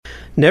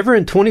Never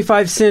in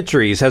 25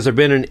 centuries has there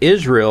been an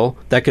Israel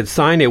that could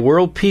sign a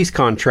world peace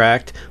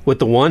contract with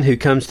the one who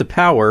comes to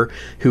power,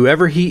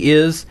 whoever he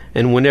is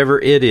and whenever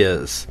it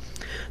is.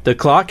 The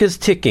clock is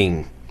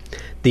ticking.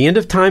 The end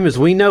of time as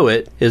we know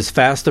it is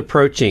fast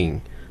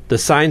approaching. The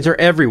signs are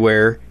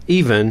everywhere,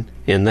 even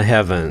in the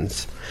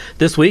heavens.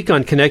 This week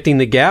on Connecting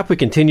the Gap, we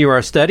continue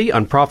our study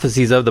on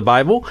prophecies of the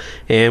Bible,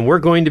 and we're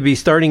going to be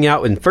starting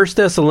out in 1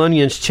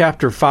 Thessalonians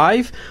chapter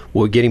 5.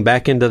 We're getting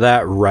back into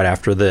that right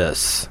after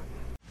this.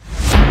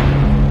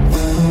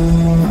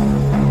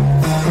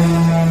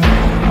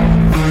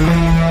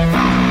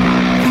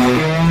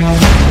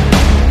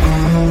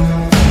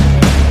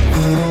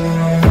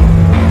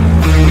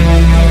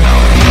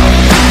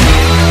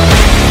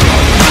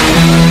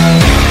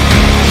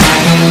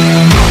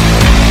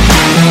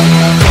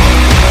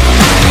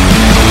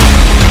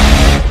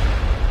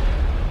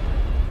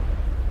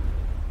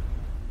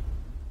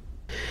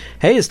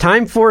 Hey, it's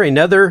time for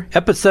another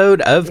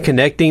episode of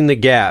Connecting the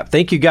Gap.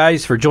 Thank you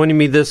guys for joining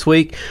me this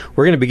week.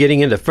 We're going to be getting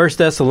into 1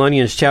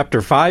 Thessalonians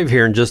chapter 5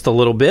 here in just a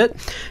little bit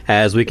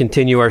as we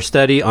continue our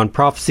study on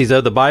prophecies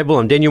of the Bible.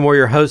 I'm Daniel Moore,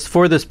 your host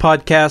for this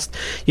podcast.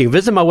 You can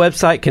visit my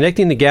website,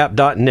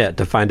 connectingthegap.net,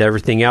 to find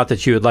everything out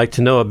that you would like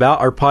to know about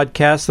our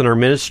podcast and our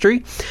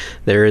ministry.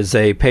 There is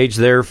a page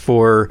there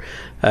for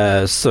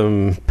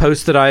some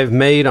posts that I've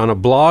made on a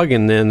blog,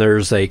 and then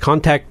there's a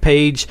contact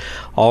page.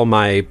 All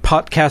my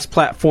podcast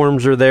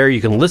platforms are there. You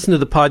can listen to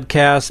the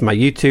podcast, my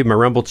YouTube, my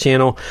Rumble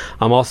channel.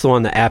 I'm also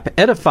on the app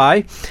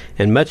Edify,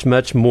 and much,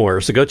 much more.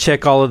 So go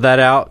check all of that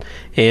out.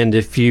 And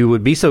if you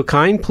would be so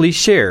kind, please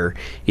share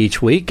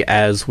each week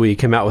as we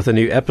come out with a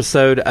new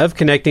episode of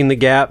Connecting the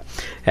Gap,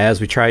 as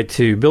we try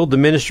to build the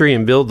ministry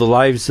and build the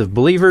lives of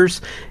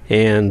believers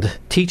and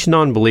teach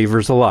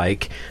non-believers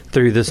alike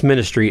through this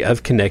ministry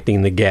of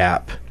Connecting the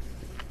Gap.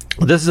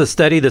 This is a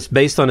study that's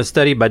based on a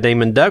study by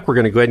Damon Duck. We're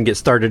going to go ahead and get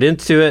started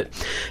into it.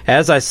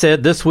 As I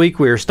said, this week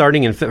we are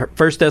starting in 1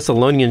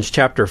 Thessalonians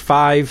chapter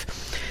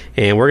 5,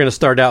 and we're going to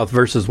start out with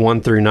verses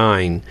 1 through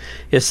 9.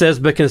 It says,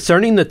 "But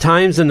concerning the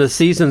times and the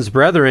seasons,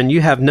 brethren,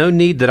 you have no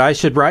need that I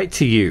should write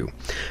to you.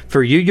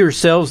 For you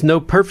yourselves know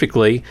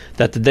perfectly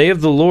that the day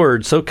of the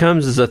Lord so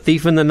comes as a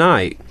thief in the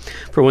night.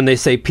 For when they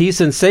say peace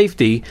and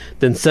safety,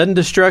 then sudden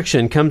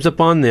destruction comes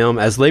upon them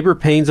as labor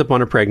pains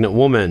upon a pregnant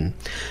woman.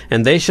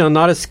 And they shall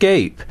not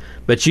escape.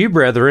 But you,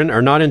 brethren,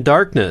 are not in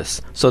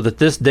darkness, so that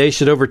this day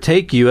should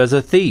overtake you as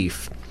a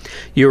thief.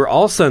 You are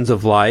all sons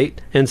of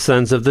light and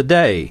sons of the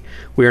day.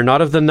 We are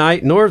not of the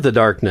night nor of the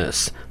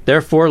darkness.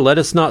 Therefore let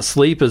us not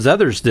sleep as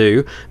others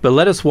do, but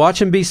let us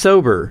watch and be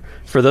sober.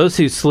 For those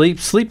who sleep,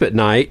 sleep at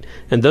night,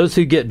 and those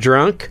who get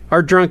drunk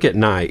are drunk at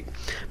night.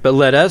 But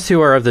let us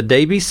who are of the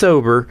day be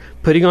sober,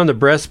 putting on the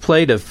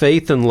breastplate of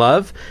faith and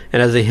love,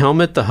 and as a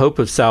helmet the hope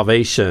of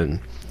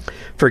salvation.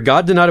 For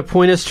God did not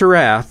appoint us to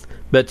wrath,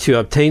 but to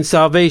obtain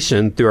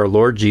salvation through our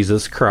Lord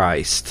Jesus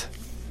Christ."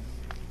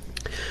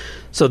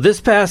 So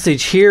this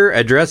passage here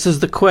addresses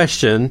the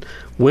question,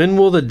 when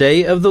will the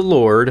day of the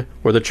Lord,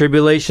 or the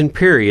tribulation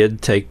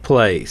period, take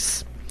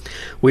place?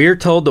 We are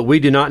told that we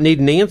do not need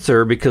an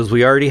answer because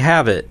we already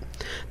have it.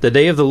 The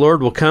day of the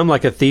Lord will come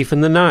like a thief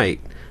in the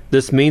night.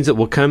 This means it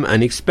will come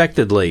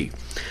unexpectedly.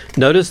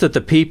 Notice that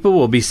the people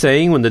will be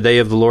saying when the day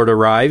of the Lord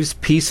arrives,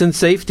 peace and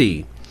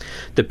safety.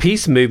 The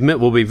peace movement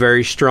will be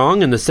very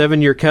strong, and the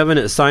 7-year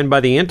covenant signed by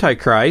the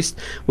Antichrist,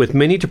 with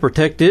many to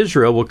protect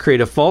Israel, will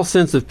create a false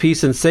sense of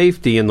peace and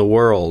safety in the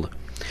world.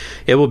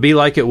 It will be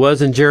like it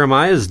was in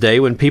Jeremiah's day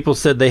when people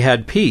said they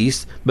had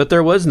peace, but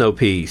there was no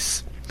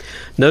peace.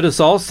 Notice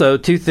also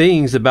two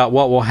things about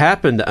what will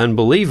happen to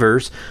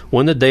unbelievers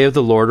when the day of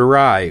the Lord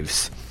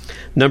arrives.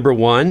 Number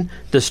one,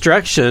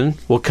 destruction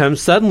will come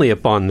suddenly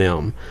upon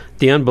them,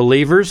 the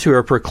unbelievers who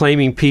are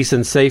proclaiming peace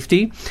and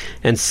safety.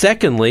 And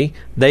secondly,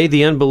 they,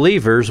 the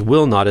unbelievers,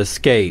 will not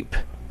escape.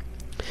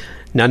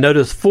 Now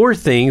notice 4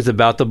 things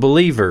about the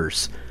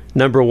believers.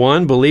 Number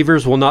one,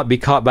 believers will not be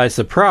caught by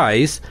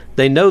surprise.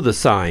 They know the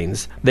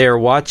signs. They are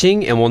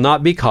watching and will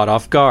not be caught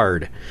off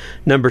guard.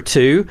 Number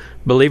 2,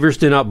 believers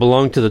do not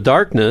belong to the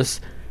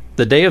darkness.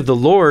 The day of the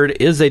Lord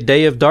is a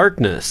day of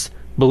darkness.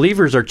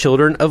 Believers are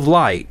children of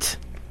light.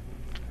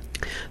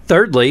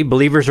 Thirdly,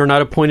 believers are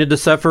not appointed to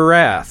suffer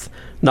wrath.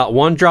 Not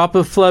one drop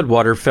of flood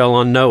water fell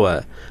on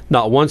Noah.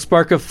 Not one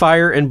spark of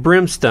fire and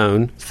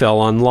brimstone fell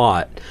on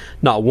Lot.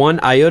 Not one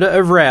iota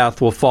of wrath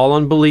will fall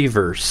on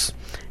believers.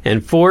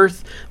 And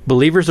fourth,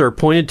 believers are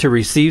appointed to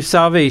receive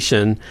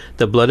salvation.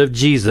 The blood of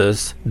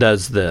Jesus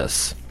does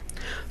this.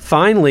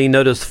 Finally,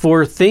 notice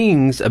 4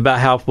 things about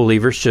how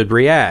believers should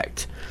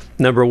react.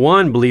 Number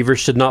one, believers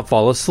should not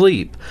fall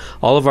asleep.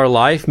 All of our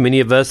life,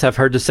 many of us have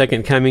heard the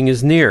second coming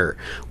is near.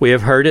 We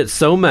have heard it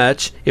so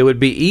much, it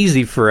would be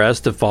easy for us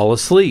to fall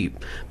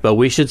asleep, but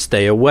we should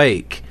stay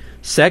awake.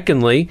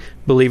 Secondly,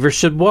 believers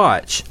should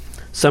watch.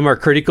 Some are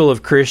critical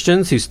of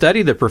Christians who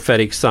study the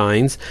prophetic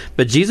signs,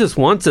 but Jesus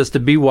wants us to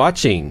be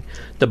watching.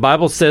 The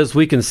Bible says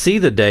we can see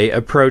the day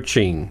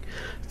approaching.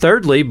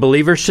 Thirdly,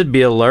 believers should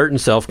be alert and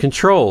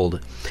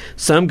self-controlled.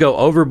 Some go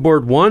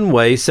overboard one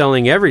way,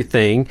 selling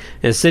everything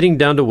and sitting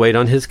down to wait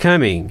on his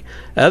coming.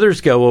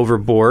 Others go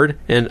overboard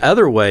in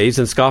other ways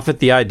and scoff at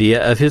the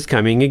idea of his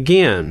coming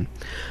again.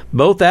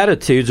 Both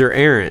attitudes are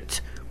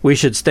errant. We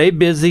should stay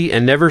busy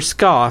and never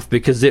scoff,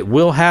 because it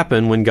will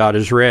happen when God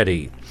is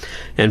ready.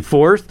 And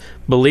fourth,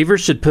 believers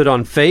should put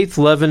on faith,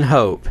 love, and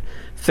hope.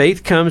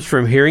 Faith comes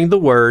from hearing the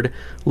word,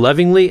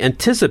 lovingly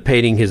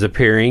anticipating his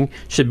appearing,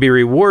 should be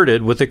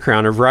rewarded with the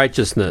crown of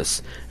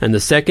righteousness, and the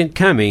second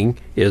coming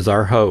is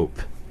our hope.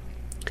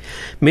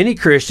 Many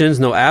Christians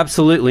know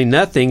absolutely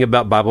nothing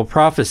about Bible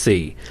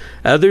prophecy.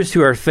 Others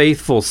who are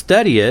faithful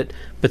study it,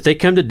 but they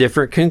come to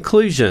different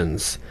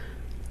conclusions.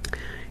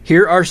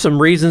 Here are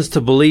some reasons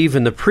to believe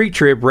in the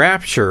pre-trib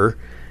rapture,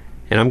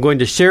 and I'm going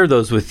to share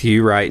those with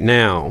you right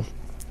now.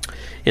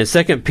 In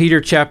 2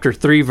 Peter chapter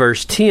 3,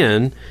 verse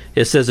 10,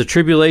 it says, "A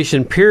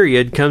tribulation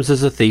period comes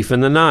as a thief in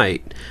the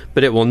night,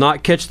 but it will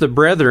not catch the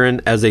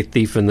brethren as a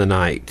thief in the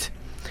night."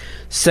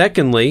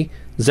 Secondly,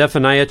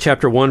 Zephaniah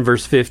chapter 1,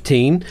 verse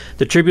 15,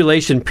 "The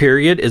tribulation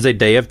period is a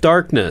day of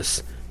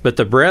darkness, but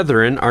the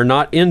brethren are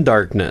not in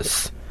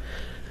darkness."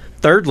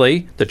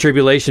 Thirdly, the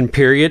tribulation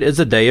period is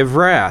a day of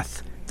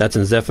wrath. That's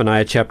in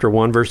Zephaniah chapter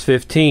 1, verse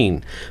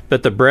 15,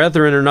 "But the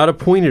brethren are not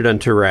appointed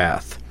unto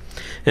wrath."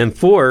 And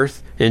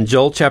fourth, in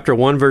Joel chapter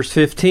 1, verse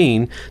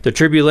 15, the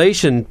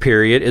tribulation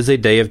period is a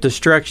day of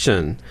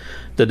destruction.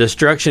 The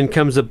destruction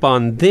comes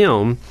upon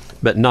them,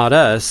 but not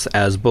us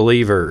as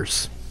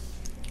believers.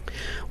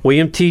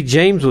 William T.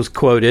 James was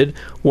quoted,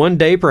 "One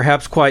day,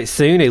 perhaps quite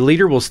soon, a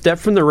leader will step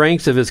from the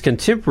ranks of his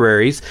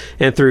contemporaries,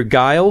 and through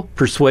guile,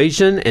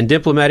 persuasion, and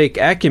diplomatic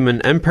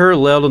acumen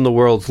unparalleled in the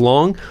world's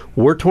long,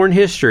 war-torn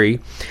history,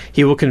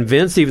 he will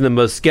convince even the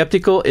most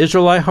skeptical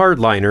Israelite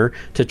hardliner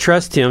to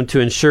trust him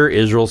to ensure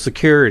Israel's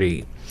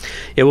security.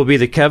 It will be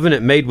the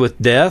covenant made with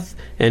death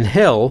and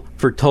hell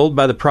foretold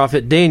by the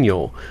prophet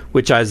Daniel,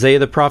 which Isaiah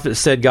the prophet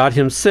said God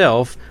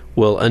himself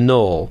will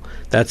annul."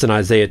 That's in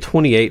Isaiah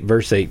 28,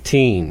 verse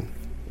 18.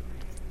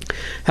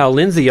 Hal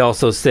Lindsey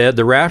also said,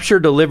 "The rapture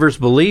delivers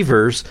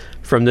believers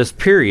from this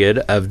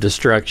period of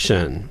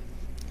destruction."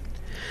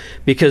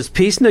 Because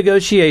peace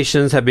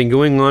negotiations have been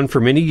going on for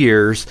many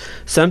years,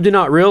 some do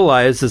not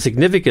realize the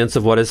significance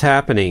of what is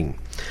happening.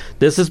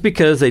 This is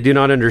because they do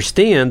not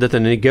understand that the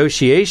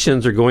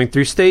negotiations are going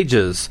through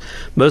stages.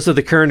 Most of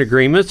the current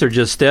agreements are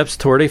just steps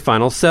toward a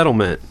final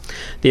settlement.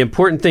 The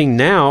important thing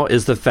now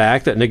is the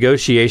fact that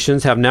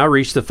negotiations have now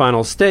reached the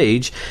final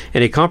stage,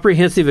 and a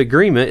comprehensive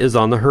agreement is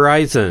on the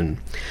horizon.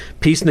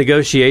 Peace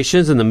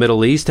negotiations in the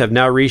Middle East have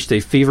now reached a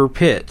fever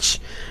pitch.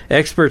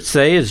 Experts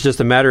say it's just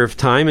a matter of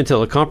time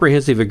until a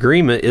comprehensive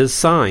agreement is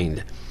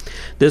signed.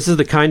 This is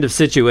the kind of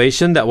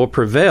situation that will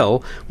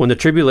prevail when the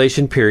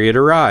tribulation period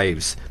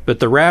arrives, but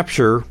the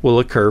rapture will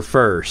occur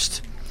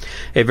first.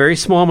 A very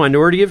small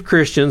minority of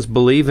Christians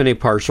believe in a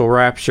partial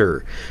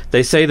rapture.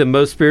 They say the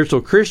most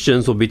spiritual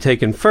Christians will be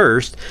taken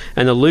first,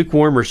 and the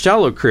lukewarm or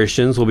shallow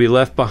Christians will be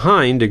left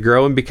behind to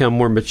grow and become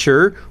more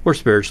mature or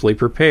spiritually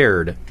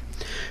prepared.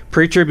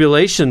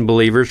 Pre-tribulation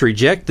believers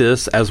reject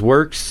this as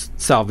works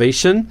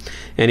salvation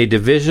and a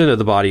division of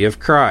the body of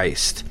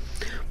Christ.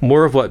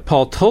 More of what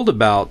Paul told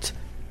about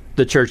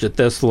the church at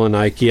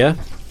Thessalonica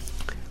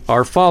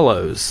are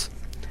follows.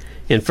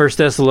 In 1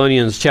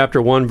 Thessalonians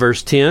chapter 1,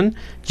 verse 10,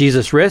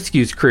 Jesus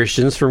rescues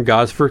Christians from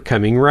God's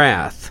forthcoming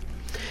wrath.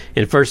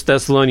 In 1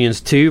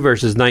 Thessalonians 2,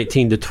 verses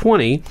 19 to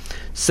 20,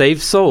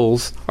 saved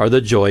souls are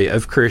the joy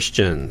of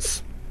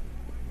Christians.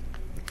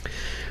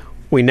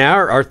 We now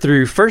are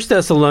through 1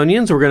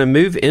 Thessalonians. We're going to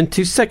move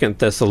into 2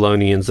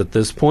 Thessalonians at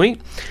this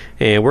point,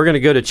 and we're going to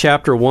go to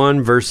chapter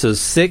 1, verses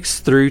 6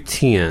 through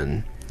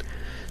 10.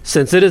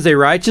 "Since it is a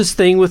righteous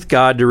thing with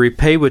God to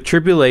repay with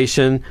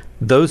tribulation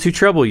those who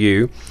trouble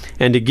you,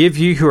 and to give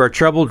you who are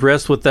troubled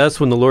rest with us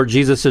when the Lord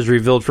Jesus is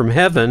revealed from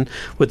heaven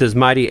with his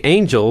mighty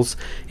angels,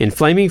 in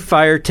flaming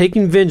fire,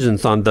 taking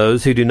vengeance on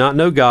those who do not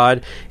know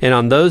God, and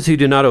on those who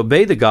do not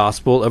obey the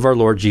gospel of our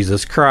Lord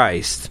Jesus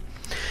Christ.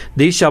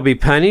 These shall be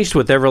punished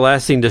with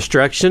everlasting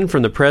destruction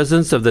from the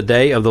presence of the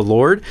day of the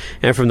Lord,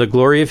 and from the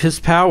glory of his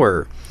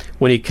power,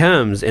 when he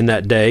comes in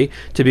that day,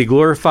 to be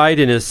glorified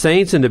in his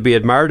saints and to be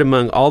admired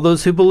among all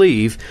those who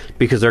believe,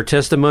 because our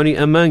testimony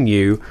among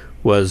you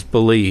was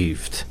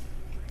believed."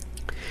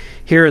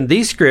 Here in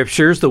these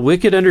scriptures, the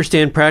wicked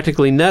understand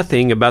practically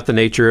nothing about the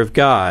nature of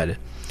God.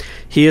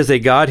 He is a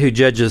God who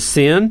judges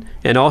sin,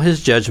 and all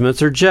his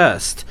judgments are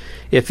just.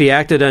 If he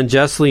acted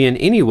unjustly in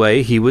any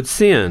way, he would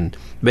sin,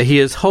 but he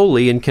is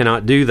holy and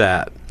cannot do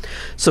that.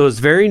 So his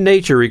very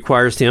nature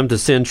requires him to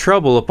send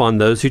trouble upon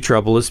those who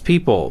trouble his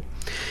people.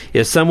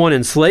 If someone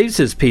enslaves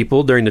his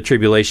people during the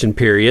tribulation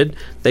period,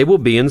 they will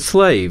be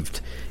enslaved.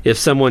 If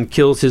someone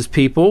kills his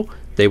people,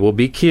 they will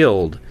be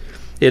killed.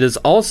 It is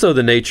also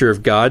the nature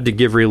of God to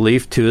give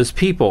relief to his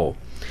people.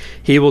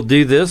 He will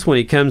do this when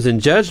he comes in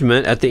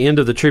judgment at the end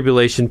of the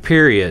tribulation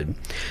period.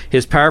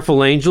 His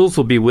powerful angels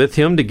will be with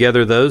him to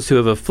gather those who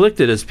have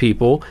afflicted his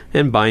people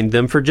and bind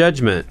them for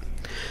judgment.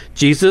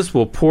 Jesus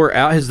will pour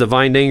out his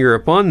divine anger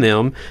upon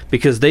them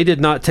because they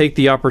did not take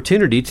the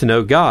opportunity to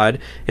know God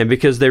and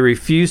because they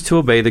refused to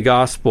obey the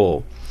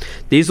gospel.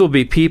 These will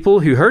be people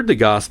who heard the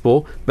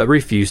gospel but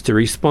refused to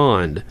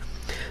respond.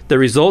 The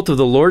result of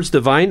the Lord's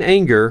divine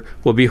anger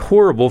will be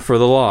horrible for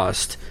the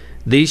lost.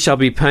 These shall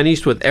be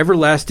punished with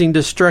everlasting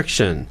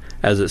destruction,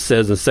 as it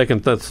says in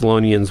 2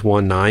 Thessalonians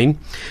 1:9,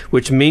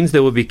 which means they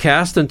will be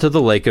cast into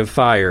the lake of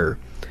fire.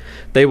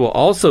 They will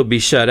also be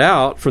shut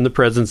out from the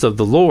presence of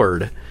the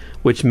Lord,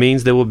 which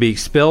means they will be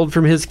expelled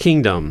from his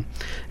kingdom,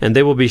 and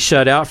they will be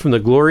shut out from the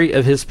glory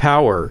of his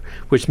power,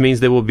 which means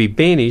they will be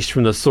banished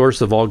from the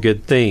source of all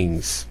good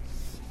things.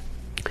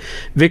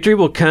 Victory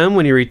will come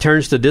when he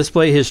returns to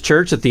display his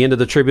church at the end of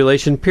the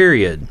tribulation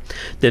period.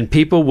 Then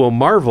people will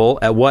marvel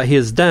at what he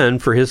has done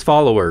for his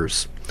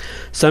followers.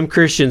 Some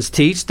Christians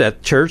teach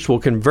that church will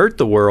convert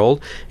the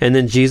world and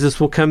then Jesus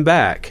will come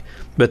back.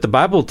 But the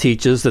Bible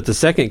teaches that the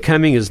second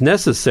coming is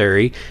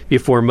necessary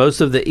before most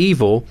of the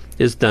evil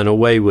is done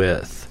away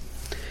with.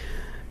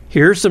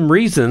 Here are some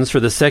reasons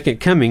for the second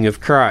coming of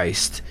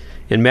Christ.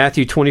 In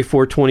Matthew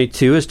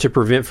 24:22 is to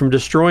prevent from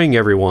destroying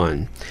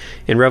everyone.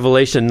 In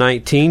Revelation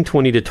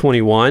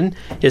 19:20-21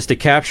 is to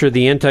capture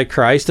the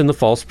Antichrist and the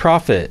false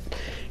prophet.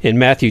 In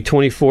Matthew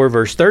 24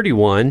 verse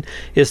 31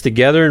 is to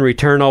gather and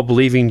return all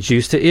believing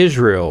Jews to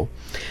Israel.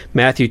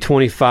 Matthew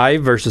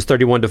 25 verses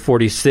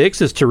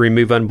 31-46 is to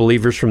remove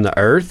unbelievers from the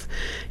earth.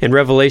 In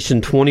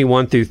Revelation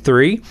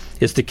 21-3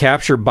 is to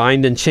capture,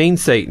 bind, and chain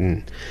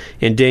Satan.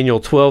 In Daniel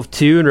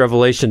 12:2 and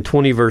Revelation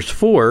 20 verse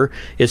 4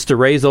 is to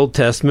raise Old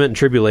Testament and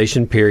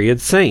tribulation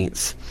period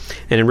saints.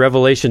 And in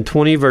Revelation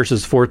 20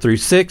 verses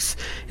 4-6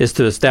 is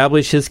to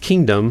establish his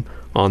kingdom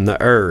on the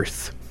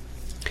earth.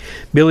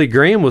 Billy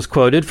Graham was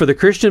quoted, "For the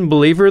Christian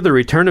believer, the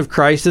return of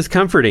Christ is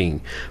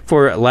comforting,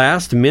 for at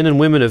last men and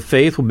women of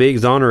faith will be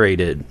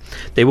exonerated.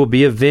 They will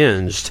be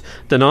avenged.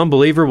 The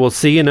non-believer will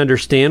see and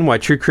understand why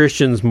true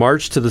Christians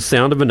march to the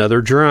sound of another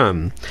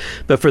drum.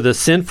 But for the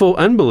sinful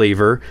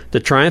unbeliever,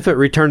 the triumphant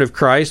return of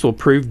Christ will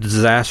prove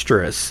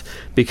disastrous,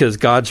 because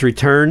God's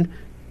return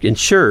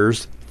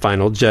ensures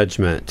final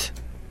judgment."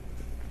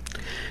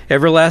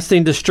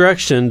 Everlasting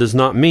destruction does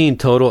not mean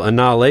total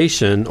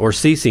annihilation or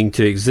ceasing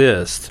to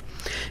exist.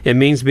 It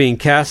means being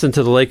cast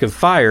into the lake of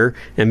fire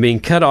and being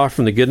cut off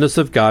from the goodness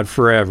of God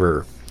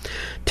forever.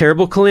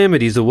 Terrible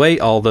calamities await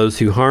all those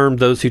who harm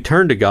those who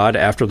turn to God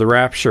after the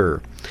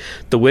rapture.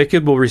 The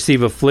wicked will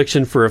receive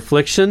affliction for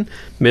affliction,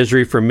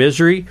 misery for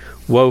misery,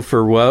 woe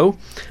for woe.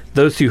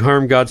 Those who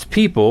harm God's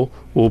people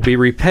will be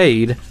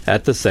repaid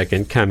at the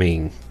second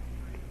coming.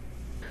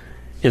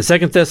 In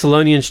 2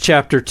 Thessalonians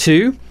chapter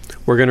 2,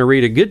 we're going to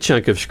read a good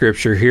chunk of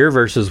Scripture here,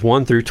 verses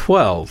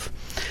 1-12.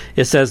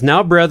 It says,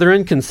 "Now,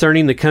 brethren,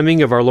 concerning the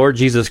coming of our Lord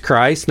Jesus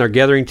Christ and our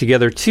gathering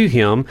together to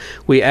him,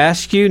 we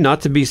ask you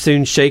not to be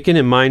soon shaken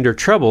in mind or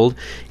troubled,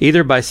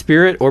 either by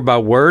spirit or by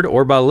word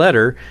or by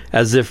letter,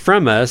 as if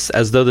from us,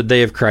 as though the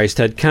day of Christ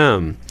had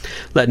come.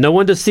 Let no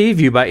one deceive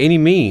you by any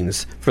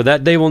means, for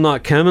that day will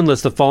not come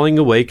unless the falling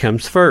away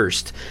comes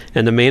first,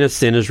 and the man of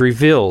sin is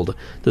revealed,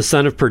 the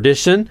son of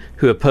perdition,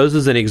 who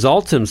opposes and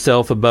exalts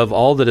himself above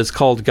all that is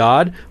called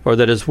God or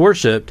that is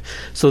worshipped,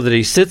 so that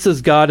he sits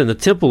as God in the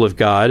temple of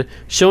God,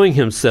 showing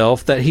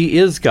himself that he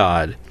is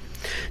God.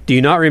 Do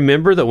you not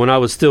remember that when I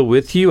was still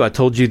with you, I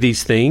told you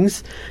these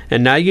things?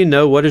 And now you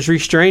know what is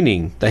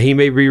restraining, that he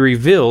may be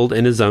revealed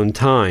in his own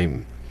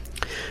time.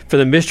 For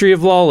the mystery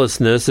of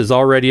lawlessness is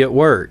already at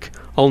work.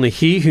 Only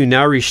he who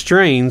now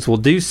restrains will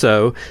do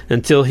so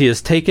until he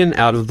is taken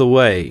out of the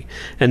way,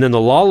 and then the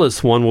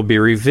lawless one will be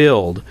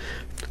revealed,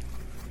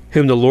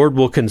 whom the Lord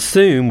will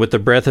consume with the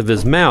breath of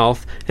his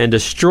mouth and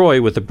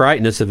destroy with the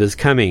brightness of his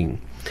coming.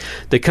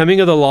 The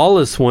coming of the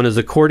lawless one is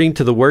according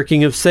to the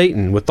working of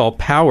Satan, with all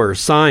power,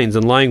 signs,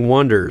 and lying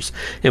wonders,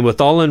 and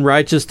with all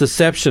unrighteous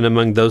deception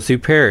among those who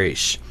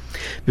perish,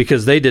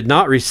 because they did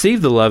not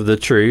receive the love of the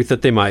truth,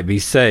 that they might be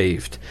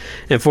saved.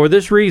 And for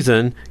this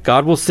reason,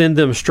 God will send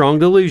them strong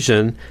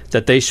delusion,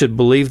 that they should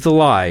believe the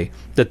lie,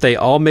 that they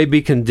all may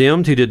be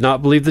condemned who did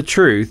not believe the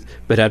truth,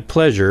 but had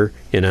pleasure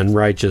in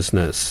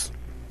unrighteousness."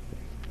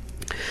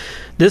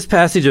 This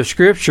passage of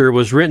Scripture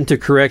was written to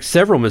correct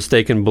several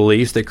mistaken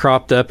beliefs that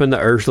cropped up in the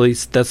early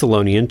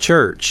Thessalonian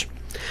church.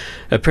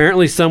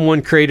 Apparently,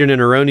 someone created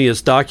an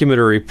erroneous document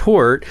or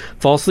report,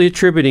 falsely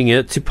attributing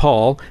it to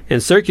Paul,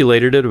 and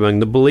circulated it among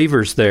the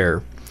believers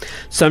there.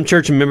 Some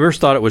church members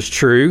thought it was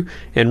true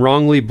and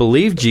wrongly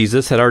believed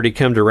Jesus had already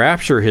come to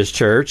rapture his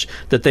church,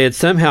 that they had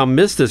somehow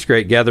missed this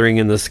great gathering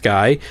in the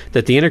sky,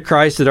 that the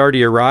Antichrist had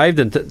already arrived,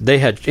 and that they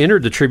had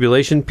entered the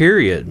tribulation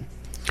period.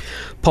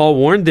 Paul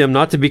warned them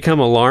not to become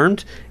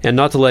alarmed and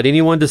not to let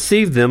anyone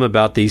deceive them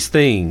about these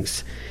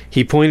things.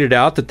 He pointed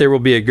out that there will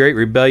be a great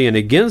rebellion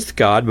against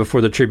God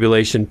before the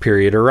tribulation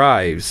period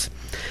arrives.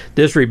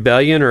 This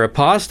rebellion or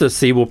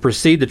apostasy will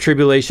precede the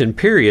tribulation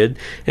period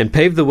and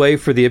pave the way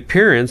for the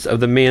appearance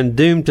of the man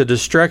doomed to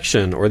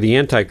destruction, or the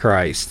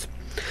Antichrist.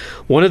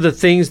 One of the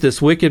things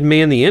this wicked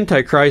man, the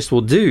Antichrist,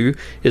 will do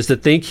is to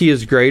think he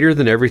is greater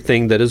than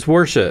everything that is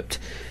worshipped.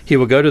 He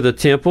will go to the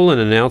temple and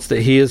announce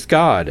that he is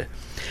God.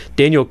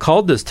 Daniel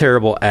called this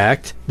terrible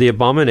act the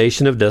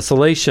abomination of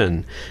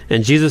desolation,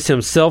 and Jesus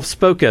himself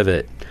spoke of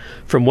it.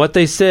 From what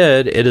they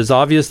said, it is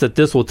obvious that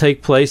this will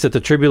take place at the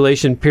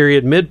tribulation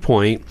period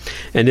midpoint,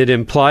 and it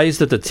implies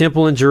that the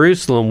temple in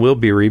Jerusalem will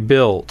be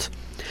rebuilt.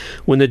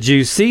 When the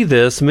Jews see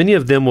this, many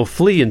of them will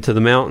flee into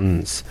the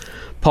mountains.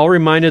 Paul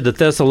reminded the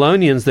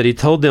Thessalonians that he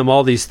told them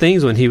all these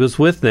things when he was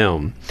with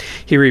them.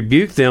 He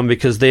rebuked them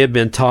because they had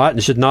been taught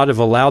and should not have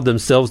allowed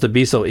themselves to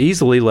be so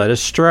easily led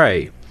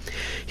astray.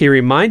 He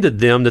reminded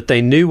them that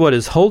they knew what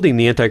is holding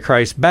the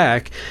Antichrist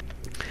back,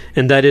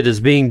 and that it is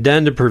being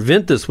done to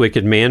prevent this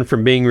wicked man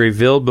from being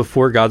revealed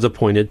before God's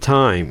appointed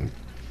time.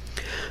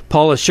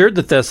 Paul assured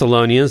the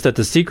Thessalonians that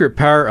the secret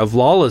power of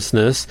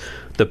lawlessness,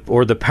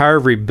 the power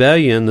of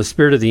rebellion, the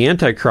spirit of the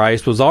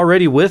Antichrist, was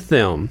already with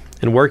them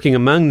and working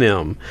among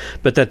them,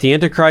 but that the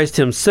Antichrist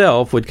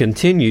himself would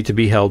continue to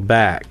be held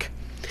back.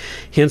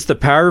 Hence, the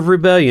power of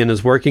rebellion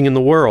is working in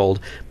the world,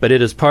 but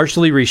it is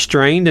partially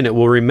restrained, and it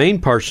will remain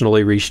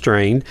partially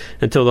restrained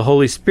until the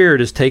Holy Spirit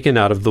is taken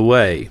out of the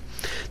way.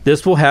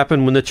 This will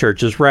happen when the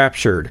church is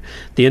raptured.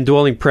 The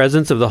indwelling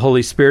presence of the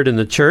Holy Spirit in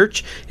the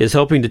church is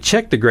helping to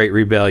check the great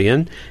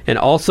rebellion and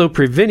also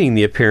preventing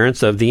the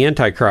appearance of the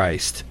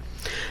Antichrist.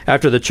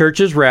 After the church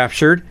is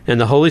raptured and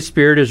the Holy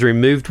Spirit is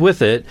removed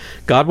with it,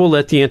 God will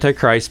let the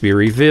Antichrist be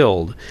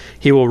revealed.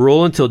 He will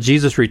rule until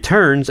Jesus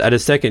returns at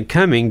his second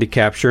coming to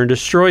capture and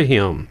destroy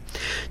him.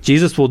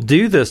 Jesus will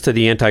do this to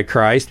the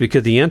Antichrist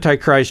because the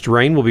Antichrist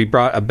reign will be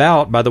brought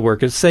about by the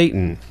work of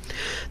Satan.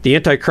 The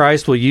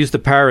Antichrist will use the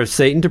power of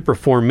Satan to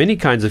perform many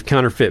kinds of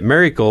counterfeit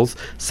miracles,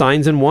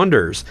 signs, and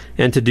wonders,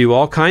 and to do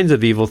all kinds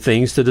of evil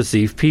things to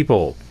deceive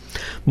people.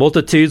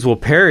 Multitudes will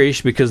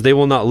perish because they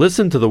will not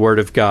listen to the word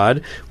of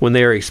God when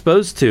they are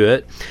exposed to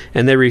it,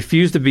 and they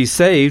refuse to be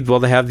saved while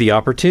they have the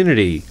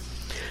opportunity.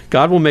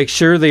 God will make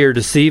sure they are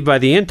deceived by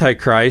the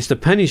Antichrist to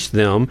punish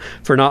them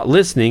for not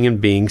listening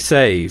and being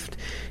saved.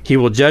 He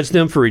will judge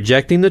them for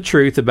rejecting the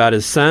truth about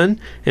his Son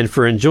and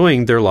for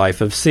enjoying their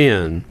life of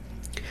sin.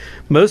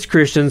 Most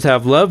Christians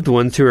have loved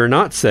ones who are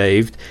not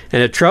saved,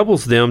 and it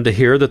troubles them to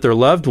hear that their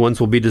loved ones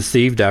will be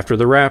deceived after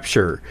the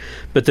rapture.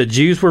 But the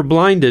Jews were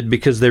blinded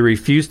because they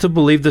refused to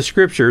believe the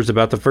Scriptures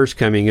about the first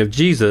coming of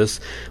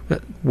Jesus,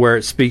 where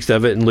it speaks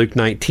of it in Luke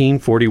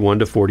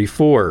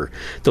 19:41-44.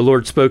 The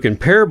Lord spoke in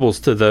parables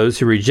to those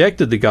who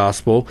rejected the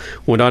gospel,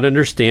 would not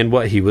understand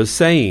what he was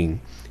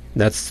saying.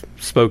 That's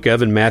spoke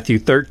of in Matthew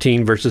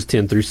 13, verses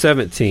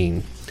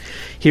 10-17.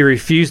 He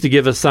refused to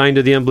give a sign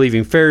to the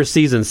unbelieving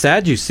Pharisees and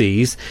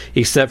Sadducees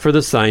except for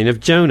the sign of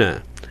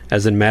Jonah,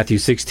 as in Matthew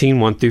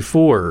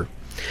 16:1-4.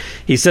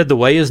 He said the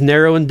way is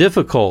narrow and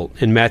difficult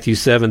in Matthew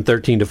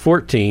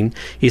 7:13-14.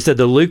 He said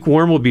the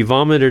lukewarm will be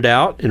vomited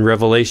out in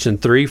Revelation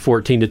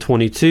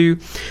 3:14-22.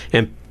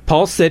 And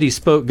Paul said he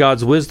spoke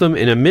God's wisdom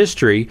in a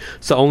mystery,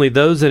 so only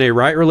those in a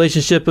right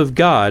relationship of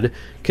God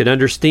could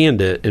understand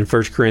it in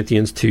 1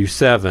 Corinthians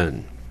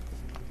 2:7.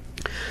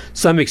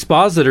 Some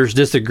expositors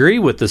disagree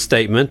with the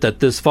statement that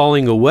this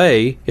falling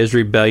away is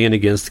rebellion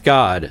against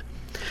God.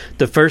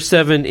 The first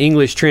 7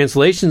 English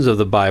translations of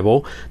the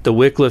Bible, the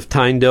Wycliffe,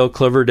 Tyndale,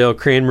 Cloverdale,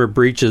 Cranmer,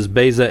 Breeches,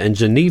 Beza, and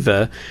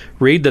Geneva,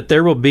 read that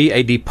there will be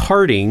a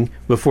departing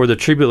before the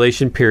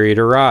tribulation period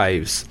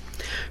arrives.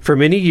 For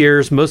many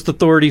years, most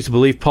authorities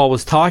believe Paul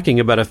was talking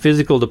about a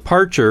physical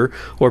departure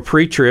or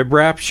pre-trib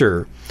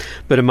rapture,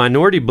 but a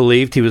minority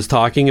believed he was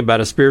talking about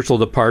a spiritual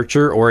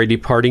departure or a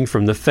departing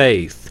from the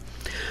faith.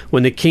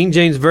 When the King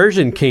James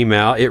Version came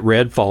out, it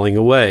read falling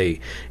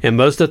away, and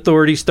most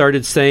authorities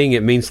started saying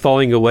it means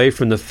falling away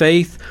from the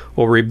faith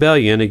or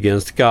rebellion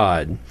against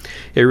God.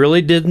 It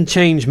really didn't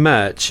change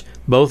much.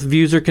 Both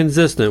views are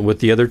consistent with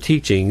the other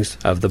teachings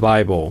of the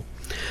Bible.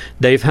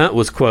 Dave Hunt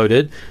was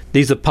quoted,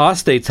 "These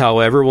apostates,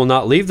 however, will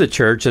not leave the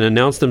church and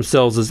announce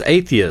themselves as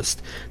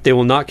atheists. They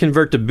will not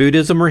convert to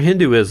Buddhism or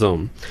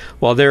Hinduism.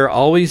 While there are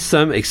always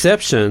some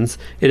exceptions,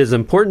 it is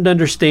important to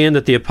understand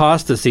that the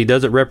apostasy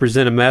doesn't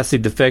represent a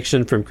massive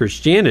defection from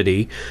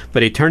Christianity,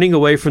 but a turning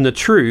away from the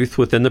truth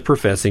within the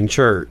professing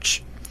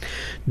church."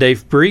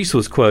 Dave Breese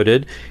was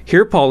quoted,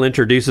 "Here Paul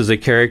introduces a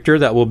character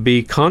that will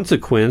be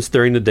consequenced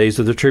during the days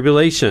of the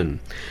tribulation.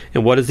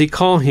 And what does he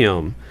call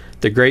him?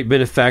 The great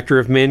benefactor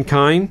of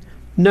mankind?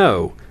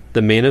 No.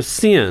 The man of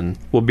sin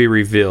will be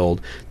revealed,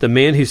 the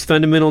man whose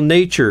fundamental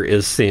nature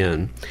is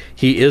sin.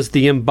 He is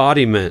the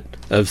embodiment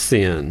of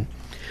sin."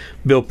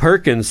 Bill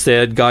Perkins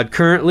said, "God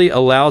currently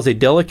allows a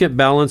delicate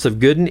balance of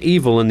good and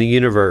evil in the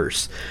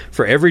universe.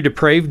 For every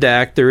depraved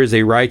act there is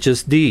a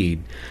righteous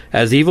deed.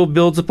 As evil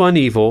builds upon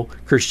evil,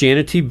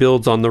 Christianity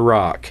builds on the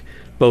rock.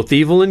 Both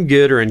evil and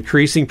good are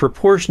increasing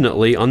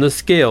proportionately on the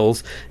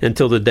scales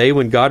until the day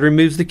when God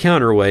removes the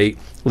counterweight,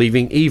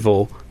 leaving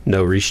evil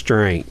no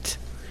restraint."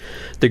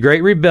 The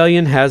great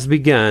rebellion has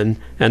begun,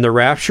 and the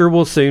rapture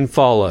will soon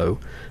follow.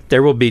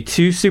 there will be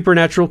two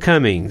supernatural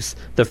comings.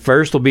 The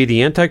first will be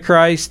the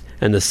Antichrist,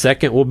 and the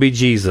second will be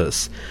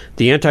Jesus.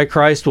 The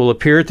Antichrist will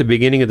appear at the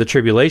beginning of the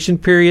tribulation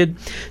period.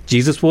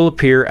 Jesus will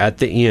appear at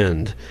the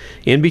end.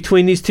 In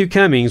between these two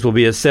comings will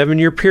be a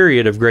 7-year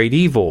period of great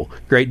evil,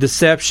 great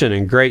deception,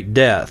 and great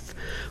death.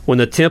 When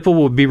the temple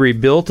will be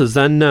rebuilt is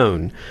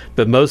unknown,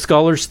 but most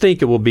scholars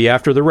think it will be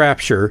after the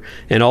rapture,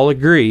 and all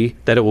agree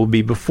that it will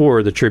be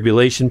before the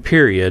tribulation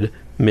period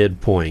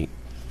midpoint.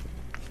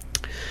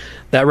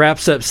 That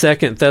wraps up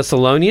 2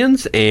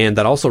 Thessalonians, and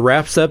that also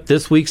wraps up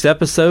this week's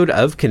episode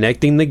of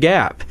Connecting the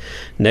Gap.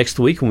 Next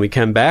week, when we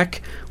come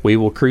back, we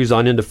will cruise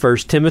on into 1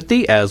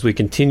 Timothy as we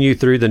continue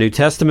through the New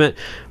Testament,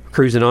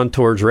 cruising on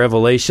towards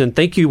Revelation.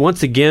 Thank you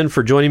once again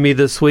for joining me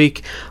this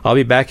week. I'll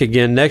be back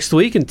again next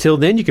week. Until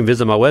then, you can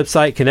visit my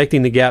website,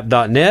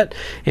 connectingthegap.net,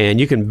 and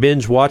you can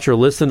binge, watch, or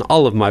listen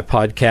all of my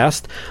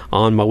podcasts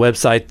on my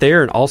website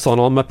there, and also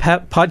on all my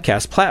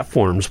podcast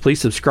platforms.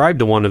 Please subscribe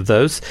to one of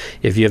those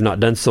if you have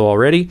not done so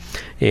already.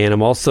 And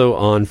I'm also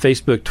on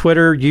Facebook,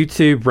 Twitter,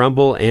 YouTube,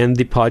 Rumble, and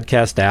the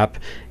podcast app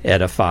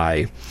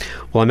Edify.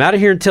 Well, I'm out of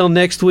here until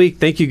next week.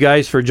 Thank you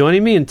guys for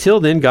joining me.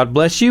 Until then, God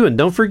bless you, and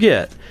don't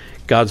forget,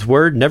 God's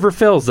Word never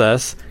fails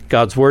us.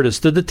 God's Word has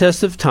stood the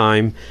test of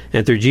time,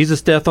 and through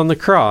Jesus' death on the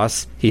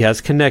cross, He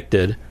has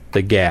connected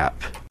the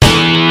gap.